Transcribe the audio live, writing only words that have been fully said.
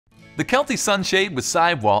The Kelty Sunshade with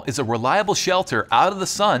sidewall is a reliable shelter out of the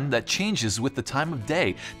sun that changes with the time of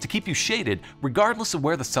day to keep you shaded regardless of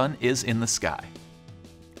where the sun is in the sky.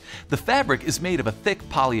 The fabric is made of a thick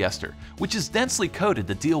polyester, which is densely coated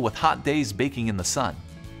to deal with hot days baking in the sun.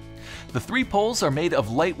 The 3 poles are made of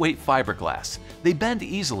lightweight fiberglass. They bend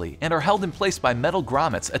easily and are held in place by metal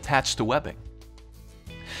grommets attached to webbing.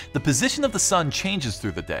 The position of the sun changes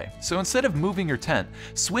through the day, so instead of moving your tent,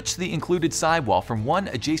 switch the included sidewall from one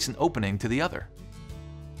adjacent opening to the other.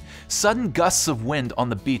 Sudden gusts of wind on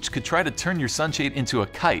the beach could try to turn your sunshade into a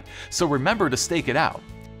kite, so remember to stake it out.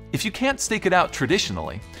 If you can't stake it out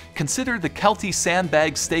traditionally, consider the Kelty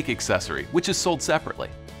sandbag stake accessory, which is sold separately.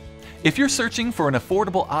 If you're searching for an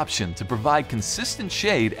affordable option to provide consistent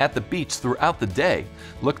shade at the beach throughout the day,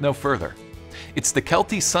 look no further. It's the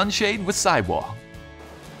Kelty Sunshade with sidewall.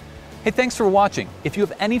 Hey, thanks for watching. If you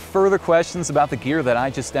have any further questions about the gear that I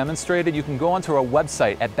just demonstrated, you can go onto our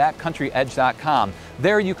website at backcountryedge.com.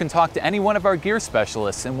 There you can talk to any one of our gear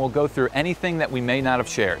specialists and we'll go through anything that we may not have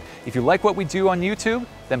shared. If you like what we do on YouTube,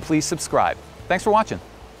 then please subscribe. Thanks for watching.